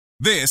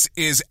This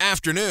is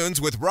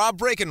Afternoons with Rob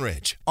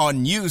Breckenridge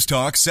on News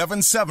Talk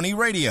 770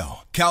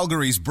 Radio,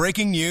 Calgary's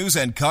breaking news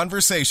and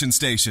conversation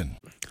station.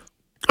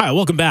 All right,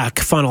 welcome back.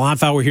 Final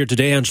half hour here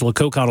today. Angela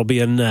Kokot will be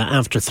in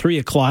after 3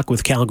 o'clock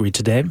with Calgary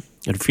Today.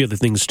 And a few other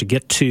things to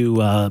get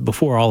to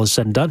before all is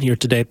said and done here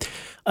today.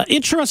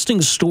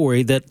 Interesting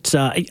story that,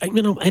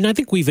 and I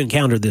think we've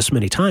encountered this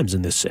many times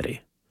in this city.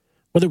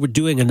 Whether we're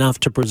doing enough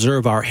to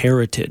preserve our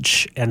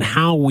heritage and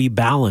how we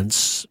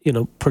balance,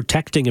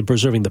 protecting and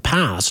preserving the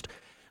past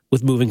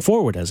with moving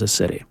forward as a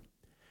city.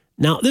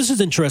 Now, this is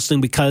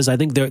interesting because I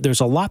think there's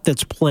a lot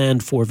that's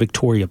planned for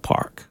Victoria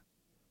Park.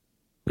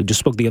 We just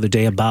spoke the other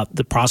day about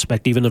the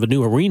prospect even of a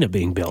new arena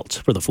being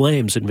built for the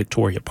Flames in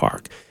Victoria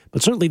Park.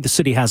 But certainly the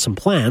city has some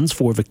plans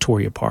for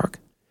Victoria Park.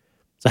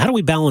 So how do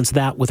we balance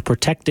that with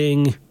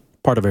protecting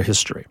part of our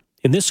history?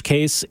 In this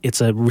case, it's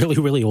a really,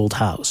 really old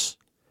house.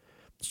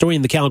 Story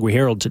in the Calgary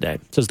Herald today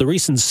says the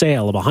recent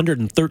sale of a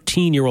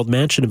 113-year-old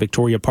mansion in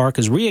Victoria Park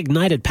has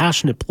reignited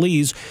passionate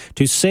pleas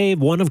to save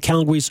one of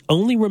Calgary's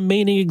only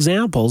remaining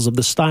examples of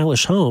the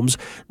stylish homes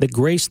that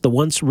graced the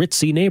once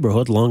ritzy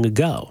neighborhood long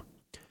ago.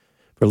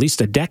 For at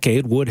least a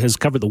decade, wood has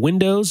covered the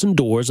windows and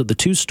doors of the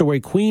two-story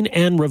Queen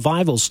Anne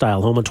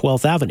Revival-style home on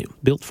 12th Avenue,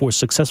 built for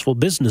successful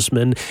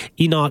businessman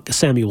Enoch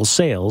Samuel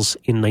Sales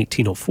in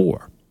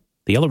 1904.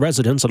 The yellow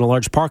residence on a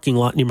large parking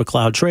lot near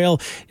McLeod Trail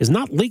is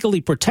not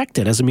legally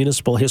protected as a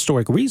municipal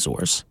historic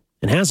resource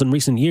and has in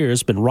recent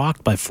years been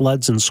rocked by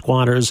floods and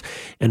squatters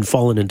and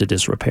fallen into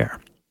disrepair.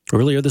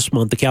 Earlier this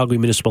month, the Calgary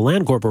Municipal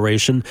Land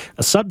Corporation,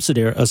 a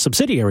subsidiary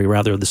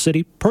of the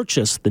city,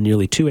 purchased the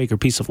nearly 2-acre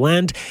piece of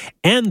land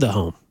and the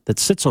home that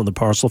sits on the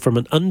parcel from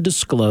an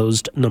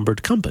undisclosed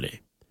numbered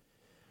company.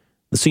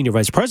 The senior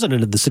vice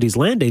president of the city's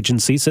land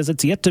agency says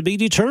it's yet to be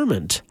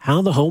determined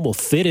how the home will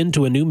fit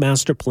into a new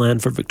master plan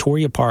for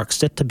Victoria Park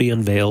set to be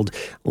unveiled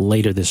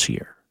later this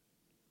year.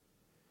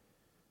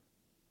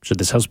 Should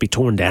this house be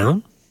torn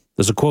down?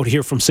 There's a quote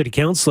here from City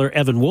Councillor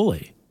Evan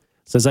Woolley.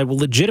 It says, "I will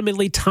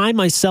legitimately tie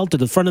myself to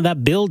the front of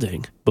that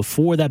building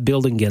before that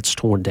building gets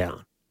torn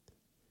down."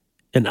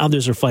 And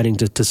others are fighting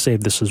to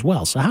save this as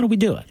well. So how do we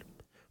do it?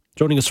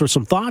 Joining us for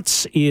some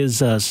thoughts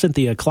is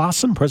Cynthia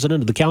Clausen,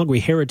 president of the Calgary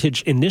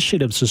Heritage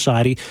Initiative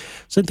Society.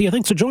 Cynthia,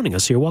 thanks for joining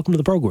us here. Welcome to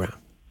the program.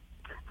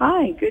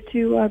 Hi, good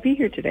to be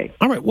here today.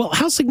 All right. Well,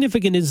 how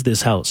significant is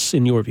this house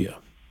in your view?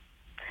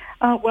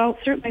 Well,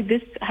 certainly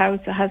this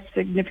house has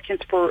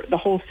significance for the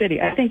whole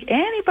city. I think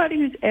anybody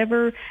who's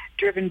ever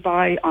driven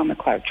by on the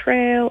McLeod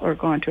Trail or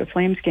gone to a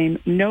Flames game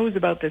knows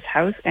about this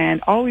house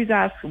and always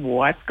asks,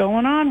 what's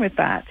going on with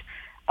that?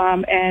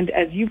 And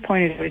as you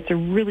pointed out, it's a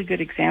really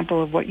good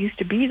example of what used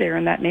to be there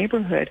in that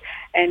neighborhood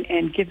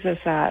and gives us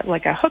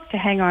like a hook to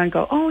hang on and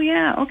go, oh,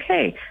 yeah,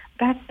 okay,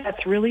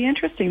 that's really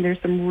interesting. There's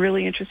some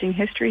really interesting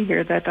history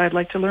here that I'd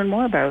like to learn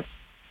more about.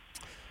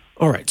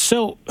 All right.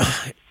 So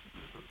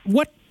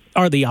what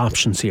are the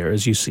options here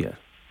as you see it?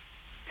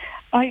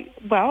 I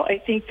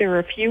think there are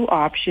a few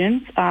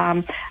options.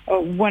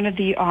 One of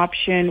the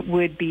option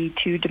would be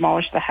to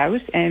demolish the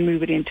house and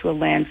move it into a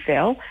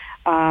landfill.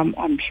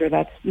 I'm sure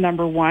that's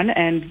number one,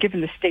 and given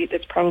the state,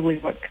 that's probably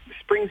what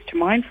springs to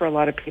mind for a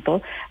lot of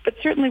people. But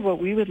certainly what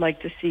we would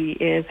like to see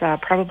is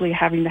probably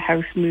having the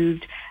house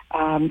moved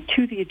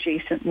to the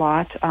adjacent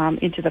lot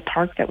into the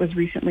park that was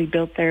recently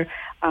built there.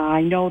 I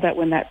know that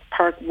when that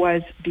park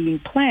was being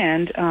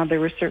planned,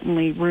 there was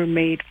certainly room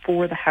made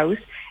for the house,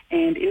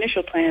 and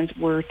initial plans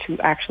were to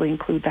actually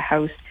include the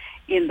house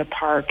in the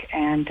park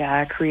and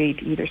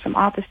create either some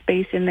office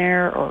space in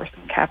there or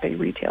some cafe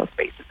retail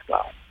space as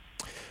well.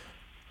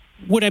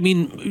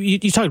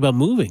 You talked about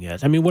moving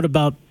it. What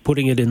about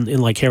putting it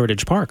in like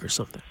Heritage Park or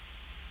something?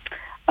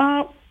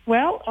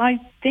 Well, I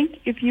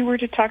think if you were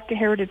to talk to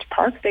Heritage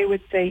Park, they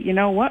would say, you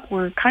know what,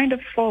 we're kind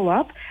of full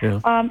up. Yeah.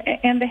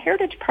 And the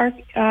Heritage Park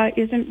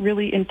isn't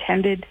really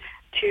intended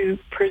to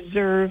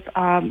preserve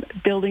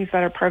buildings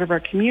that are part of our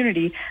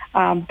community.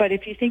 But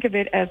if you think of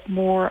it as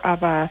more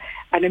of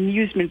an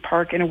amusement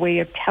park and a way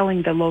of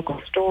telling the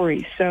local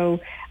story.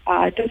 So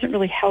it doesn't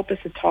really help us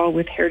at all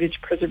with heritage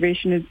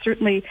preservation. And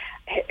certainly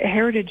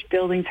heritage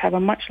buildings have a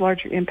much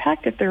larger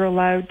impact if they're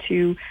allowed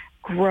to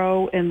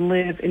grow and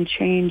live and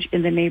change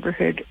in the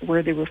neighborhood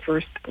where they were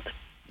first built.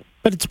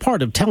 But it's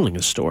part of telling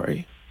a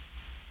story,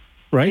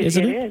 right?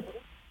 Isn't it? It is.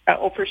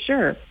 For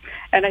sure.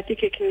 And I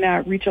think it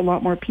can reach a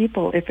lot more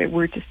people if it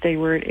were to stay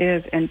where it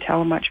is and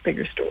tell a much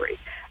bigger story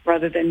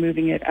rather than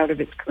moving it out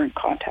of its current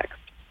context.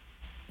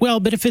 Well,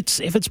 but if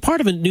it's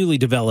part of a newly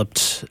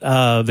developed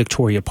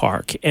Victoria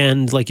Park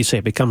and, like you say,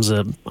 it becomes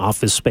an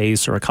office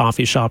space or a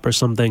coffee shop or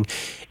something,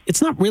 it's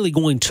not really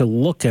going to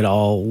look at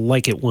all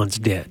like it once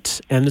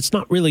did. And it's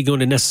not really going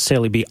to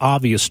necessarily be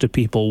obvious to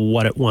people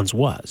what it once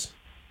was.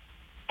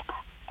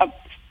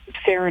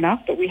 Fair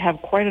enough, but we have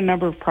quite a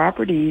number of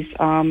properties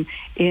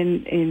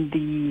in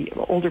the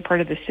older part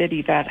of the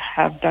city that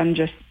have done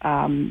just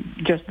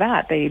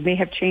that. They may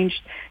have changed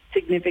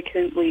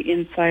significantly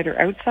inside or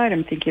outside.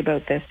 I'm thinking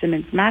about the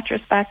Simmons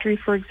Mattress Factory,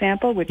 for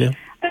example, which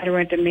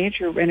underwent a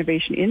major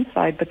renovation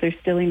inside, but there's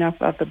still enough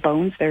of the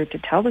bones there to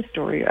tell the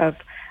story of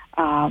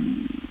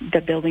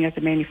the building as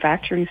a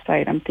manufacturing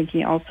site. I'm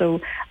thinking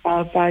also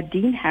of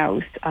Dean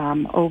House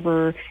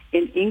over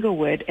in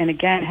Inglewood, and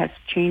again has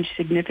changed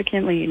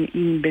significantly and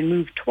even been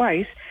moved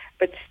twice,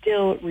 but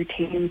still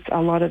retains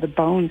a lot of the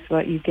bones so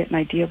that you get an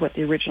idea of what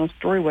the original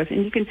story was,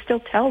 and you can still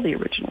tell the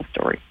original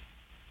story.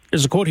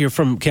 There's a quote here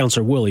from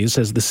Councillor Woolley. It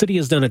says, "The city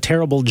has done a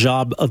terrible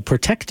job of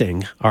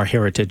protecting our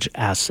heritage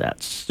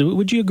assets."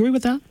 Would you agree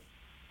with that?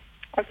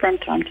 From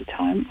time to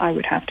time, I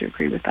would have to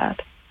agree with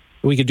that.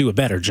 We could do a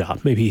better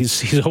job. Maybe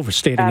he's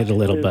overstating it a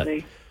little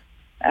bit.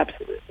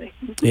 Absolutely.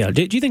 Yeah.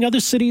 Do you think other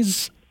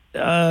cities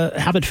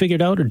have it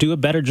figured out or do a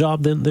better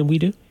job than we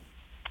do?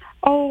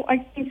 Oh, I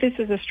think this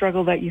is a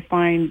struggle that you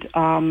find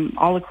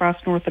all across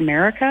North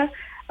America.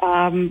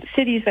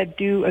 Cities that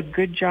do a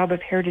good job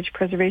of heritage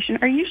preservation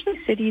are usually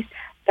cities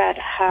that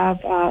have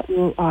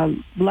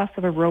less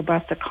of a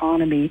robust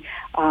economy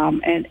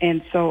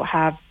and so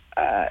have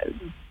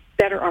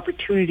better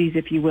opportunities,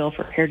 if you will,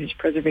 for heritage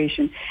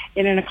preservation.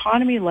 In an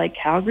economy like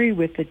Calgary,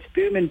 with its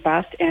boom and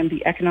bust and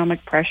the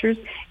economic pressures,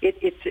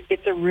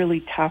 it's a really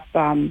tough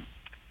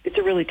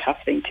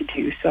thing to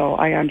do. So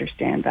I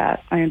understand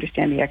that. I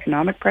understand the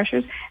economic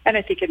pressures, and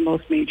I think in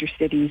most major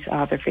cities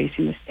they're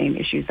facing the same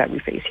issues that we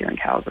face here in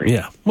Calgary.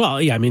 Yeah.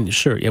 Well, yeah. I mean,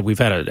 sure. Yeah, we've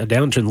had a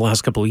downturn the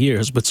last couple of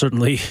years, but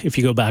certainly, if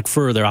you go back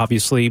further,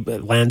 obviously,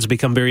 lands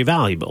become very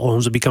valuable.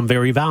 Homes have become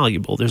very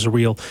valuable. There's a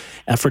real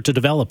effort to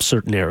develop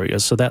certain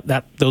areas. So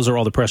those are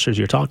all the pressures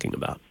you're talking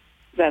about.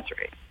 That's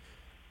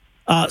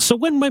right. So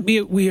when might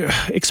we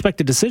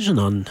expect a decision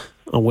on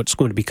what's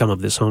going to become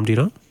of this home? Do you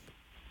know?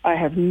 I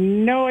have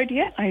no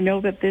idea. I know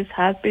that this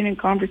has been in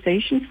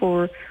conversation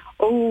for,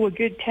 a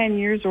good 10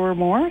 years or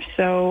more.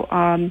 So,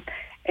 and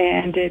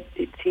it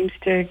seems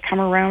to come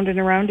around and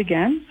around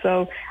again.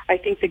 So I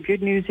think the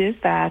good news is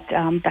that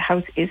the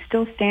house is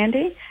still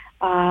standing,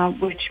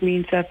 which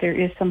means that there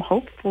is some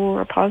hope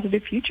for a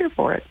positive future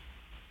for it.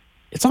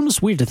 It's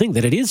almost weird to think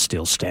that it is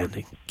still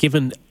standing,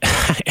 given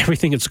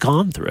everything it's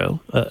gone through.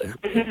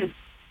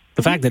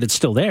 The fact that it's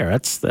still there,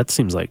 that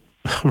seems like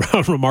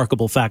a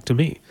remarkable fact to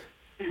me.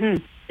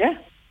 Mm-hmm. Yeah.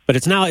 But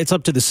it's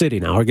up to the city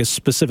now, I guess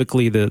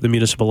specifically the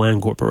Municipal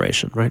Land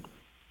Corporation, right?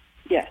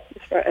 Yes,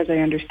 as far as I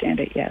understand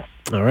it, yes.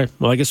 All right.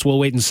 Well, I guess we'll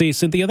wait and see.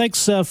 Cynthia,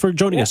 thanks for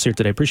joining us here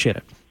today. Appreciate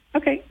it.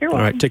 Okay, you're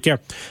welcome. All right, take care.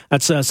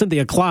 That's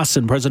Cynthia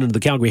Claassen, president of the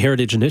Calgary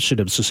Heritage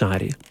Initiative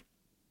Society.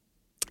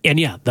 And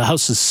yeah, the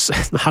house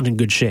is not in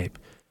good shape.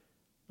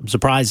 I'm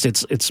surprised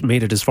it's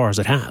made it as far as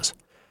it has.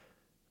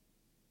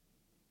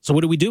 So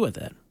what do we do with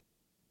it?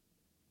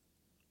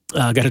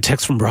 I got a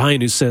text from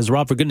Brian who says,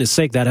 "Rob, for goodness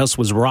sake, that house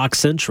was rock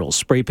central,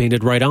 spray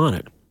painted right on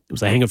it. It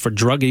was a hangar for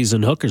druggies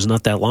and hookers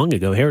not that long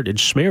ago.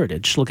 Heritage,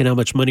 schmeritage. Look at how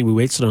much money we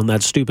wasted on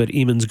that stupid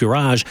Eamon's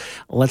garage.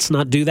 Let's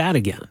not do that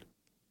again."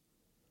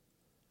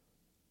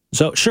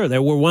 So, sure,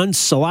 there were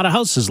once a lot of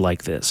houses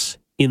like this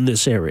in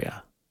this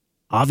area.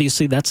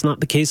 Obviously, that's not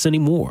the case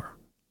anymore.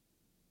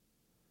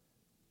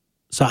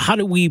 So how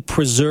do we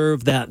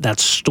preserve that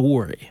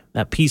story,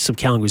 that piece of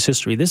Calgary's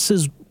history? This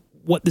is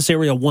what this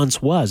area once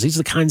was. These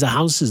are the kinds of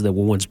houses that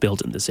were once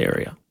built in this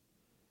area.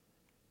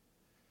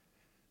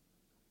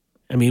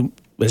 I mean,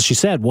 as she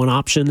said, one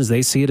option is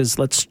they see it as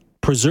let's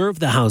preserve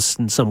the house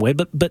in some way,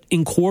 but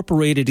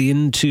incorporate it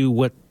into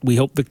what we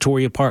hope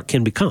Victoria Park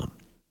can become.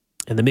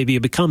 And then maybe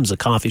it becomes a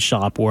coffee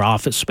shop or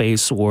office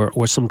space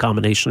or some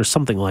combination or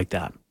something like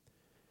that.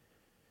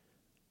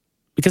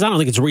 Because I don't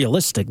think it's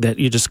realistic that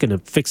you're just going to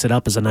fix it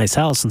up as a nice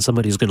house and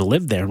somebody's going to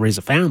live there and raise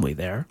a family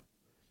there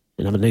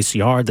and have a nice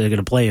yard they're going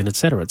to play in, et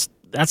cetera.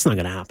 That's not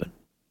going to happen.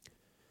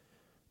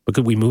 But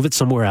could we move it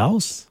somewhere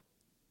else?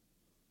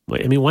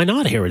 I mean, why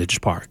not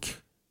Heritage Park?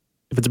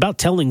 If it's about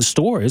telling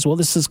stories, well,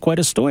 this is quite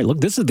a story.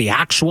 Look, this is the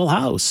actual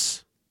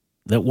house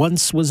that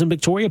once was in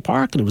Victoria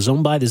Park, and it was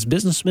owned by this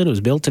businessman. It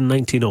was built in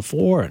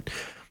 1904, and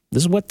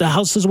this is what the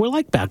houses were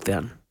like back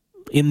then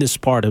in this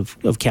part of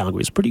Calgary. It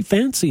was pretty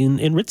fancy and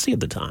ritzy at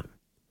the time.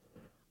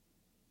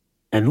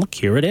 And look,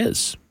 here it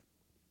is.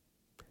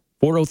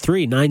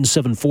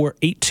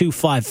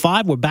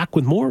 403-974-8255. We're back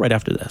with more right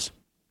after this.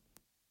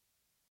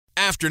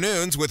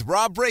 Afternoons with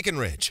Rob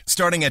Breckenridge,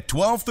 starting at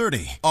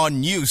 12:30 on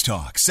News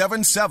Talk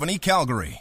 770 Calgary.